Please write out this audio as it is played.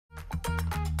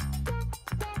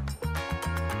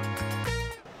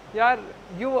Yeah,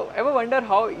 you ever wonder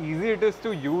how easy it is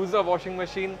to use a washing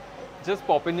machine? Just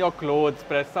pop in your clothes,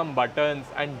 press some buttons,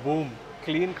 and boom,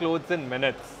 clean clothes in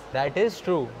minutes. That is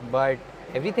true, but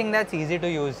everything that's easy to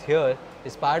use here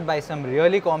is powered by some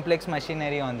really complex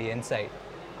machinery on the inside.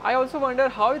 I also wonder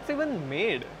how it's even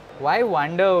made. Why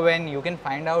wonder when you can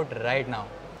find out right now?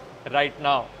 Right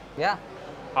now. Yeah,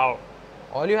 How?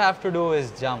 all you have to do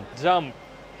is jump. Jump.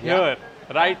 Yeah. Here.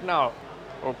 Right now.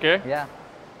 Okay. Yeah,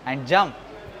 and jump.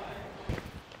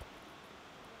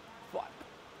 What?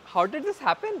 How did this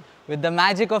happen? With the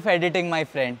magic of editing, my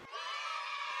friend.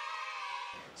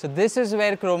 So this is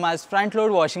where Chroma's front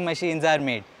load washing machines are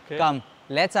made. Okay. Come,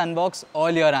 let's unbox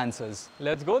all your answers.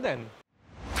 Let's go then.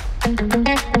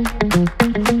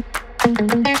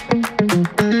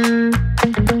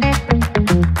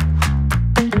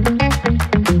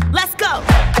 Let's go!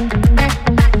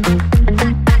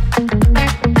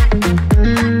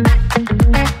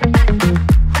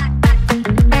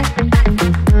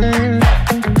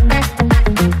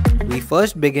 We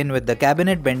first begin with the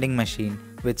cabinet bending machine,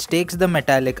 which takes the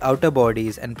metallic outer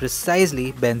bodies and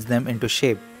precisely bends them into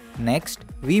shape. Next,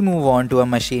 we move on to a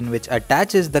machine which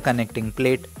attaches the connecting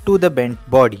plate to the bent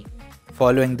body.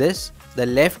 Following this, the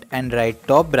left and right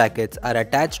top brackets are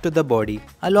attached to the body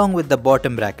along with the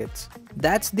bottom brackets.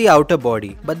 That's the outer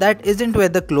body, but that isn't where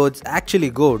the clothes actually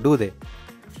go, do they?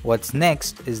 What's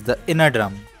next is the inner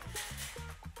drum.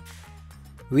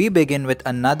 We begin with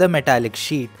another metallic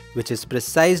sheet which is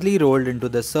precisely rolled into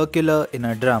the circular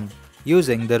inner drum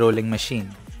using the rolling machine.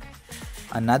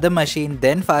 Another machine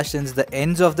then fastens the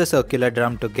ends of the circular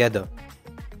drum together.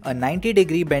 A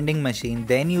 90-degree bending machine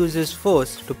then uses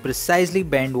force to precisely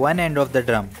bend one end of the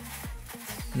drum.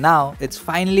 Now it's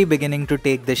finally beginning to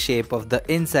take the shape of the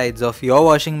insides of your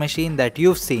washing machine that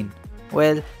you've seen.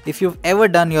 Well, if you've ever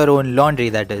done your own laundry,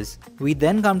 that is. We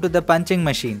then come to the punching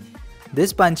machine.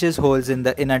 This punches holes in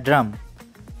the inner drum.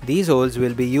 These holes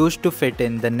will be used to fit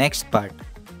in the next part.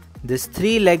 This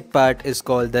three-legged part is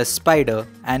called the spider,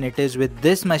 and it is with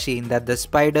this machine that the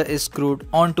spider is screwed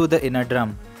onto the inner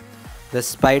drum. The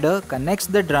spider connects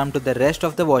the drum to the rest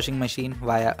of the washing machine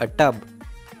via a tub.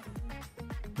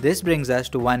 This brings us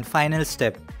to one final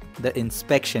step, the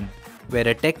inspection, where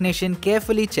a technician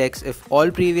carefully checks if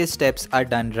all previous steps are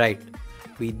done right.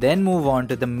 We then move on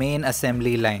to the main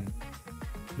assembly line.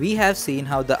 We have seen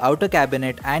how the outer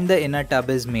cabinet and the inner tub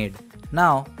is made.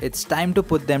 Now it's time to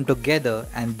put them together,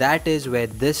 and that is where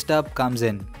this tub comes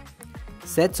in.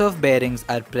 Sets of bearings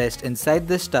are pressed inside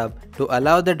this tub to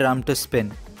allow the drum to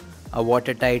spin. A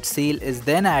watertight seal is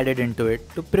then added into it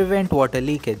to prevent water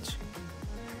leakage.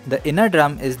 The inner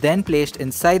drum is then placed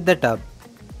inside the tub.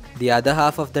 The other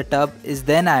half of the tub is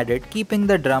then added, keeping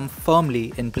the drum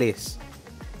firmly in place.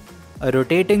 A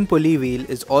rotating pulley wheel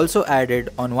is also added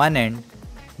on one end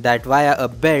that via a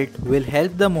belt will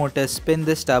help the motor spin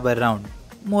this tub around.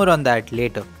 More on that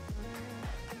later.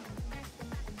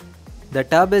 The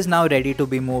tub is now ready to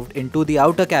be moved into the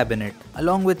outer cabinet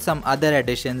along with some other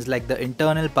additions like the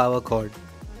internal power cord.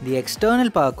 The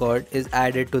external power cord is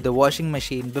added to the washing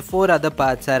machine before other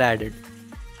parts are added.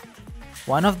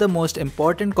 One of the most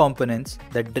important components,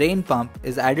 the drain pump,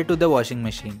 is added to the washing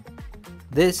machine.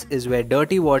 This is where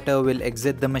dirty water will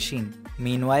exit the machine.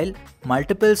 Meanwhile,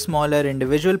 multiple smaller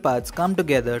individual parts come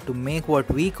together to make what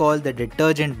we call the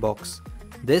detergent box.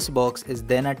 This box is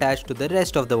then attached to the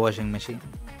rest of the washing machine.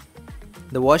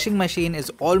 The washing machine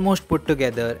is almost put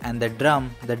together and the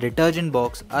drum, the detergent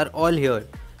box are all here.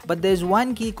 But there's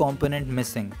one key component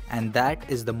missing, and that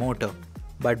is the motor.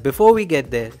 But before we get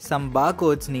there, some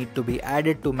barcodes need to be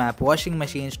added to map washing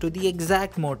machines to the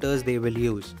exact motors they will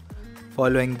use.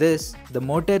 Following this, the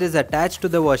motor is attached to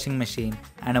the washing machine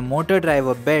and a motor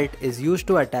driver belt is used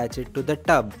to attach it to the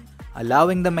tub,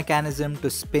 allowing the mechanism to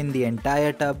spin the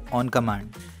entire tub on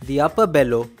command. The upper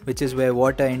bellow, which is where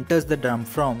water enters the drum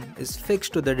from, is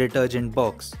fixed to the detergent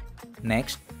box.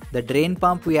 Next, the drain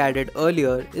pump we added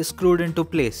earlier is screwed into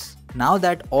place. Now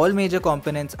that all major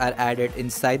components are added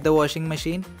inside the washing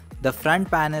machine, the front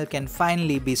panel can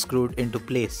finally be screwed into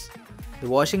place. The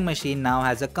washing machine now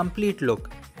has a complete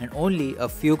look and only a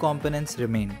few components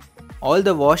remain. All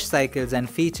the wash cycles and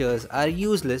features are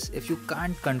useless if you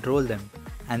can't control them,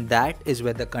 and that is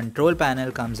where the control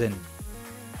panel comes in.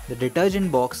 The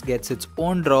detergent box gets its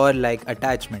own drawer-like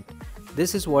attachment.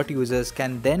 This is what users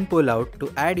can then pull out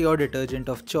to add your detergent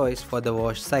of choice for the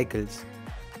wash cycles.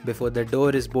 Before the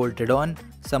door is bolted on,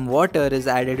 some water is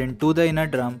added into the inner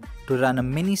drum to run a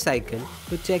mini cycle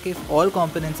to check if all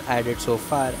components added so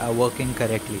far are working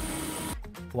correctly.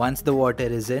 Once the water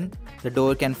is in, the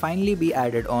door can finally be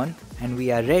added on and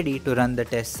we are ready to run the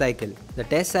test cycle. The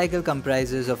test cycle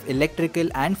comprises of electrical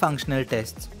and functional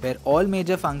tests where all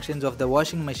major functions of the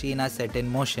washing machine are set in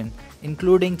motion,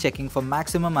 including checking for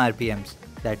maximum RPMs,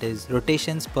 that is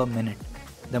rotations per minute.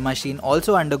 The machine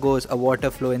also undergoes a water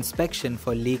flow inspection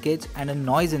for leakage and a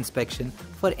noise inspection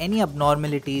for any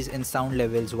abnormalities in sound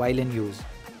levels while in use.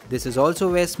 This is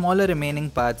also where smaller remaining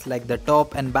parts like the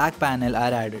top and back panel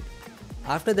are added.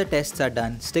 After the tests are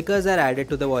done, stickers are added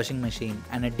to the washing machine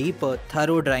and a deeper,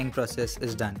 thorough drying process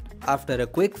is done. After a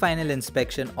quick final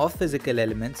inspection of physical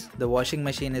elements, the washing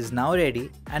machine is now ready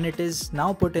and it is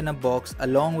now put in a box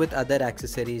along with other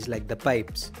accessories like the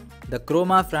pipes. The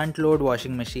Croma front load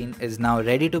washing machine is now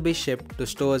ready to be shipped to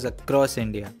stores across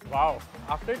India. Wow,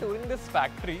 after touring this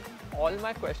factory, all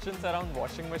my questions around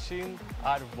washing machine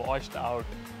are washed out.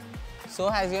 So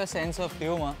has your sense of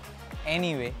humor.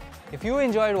 Anyway, if you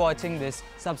enjoyed watching this,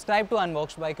 subscribe to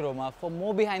Unboxed by Croma for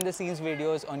more behind the scenes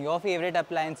videos on your favorite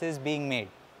appliances being made.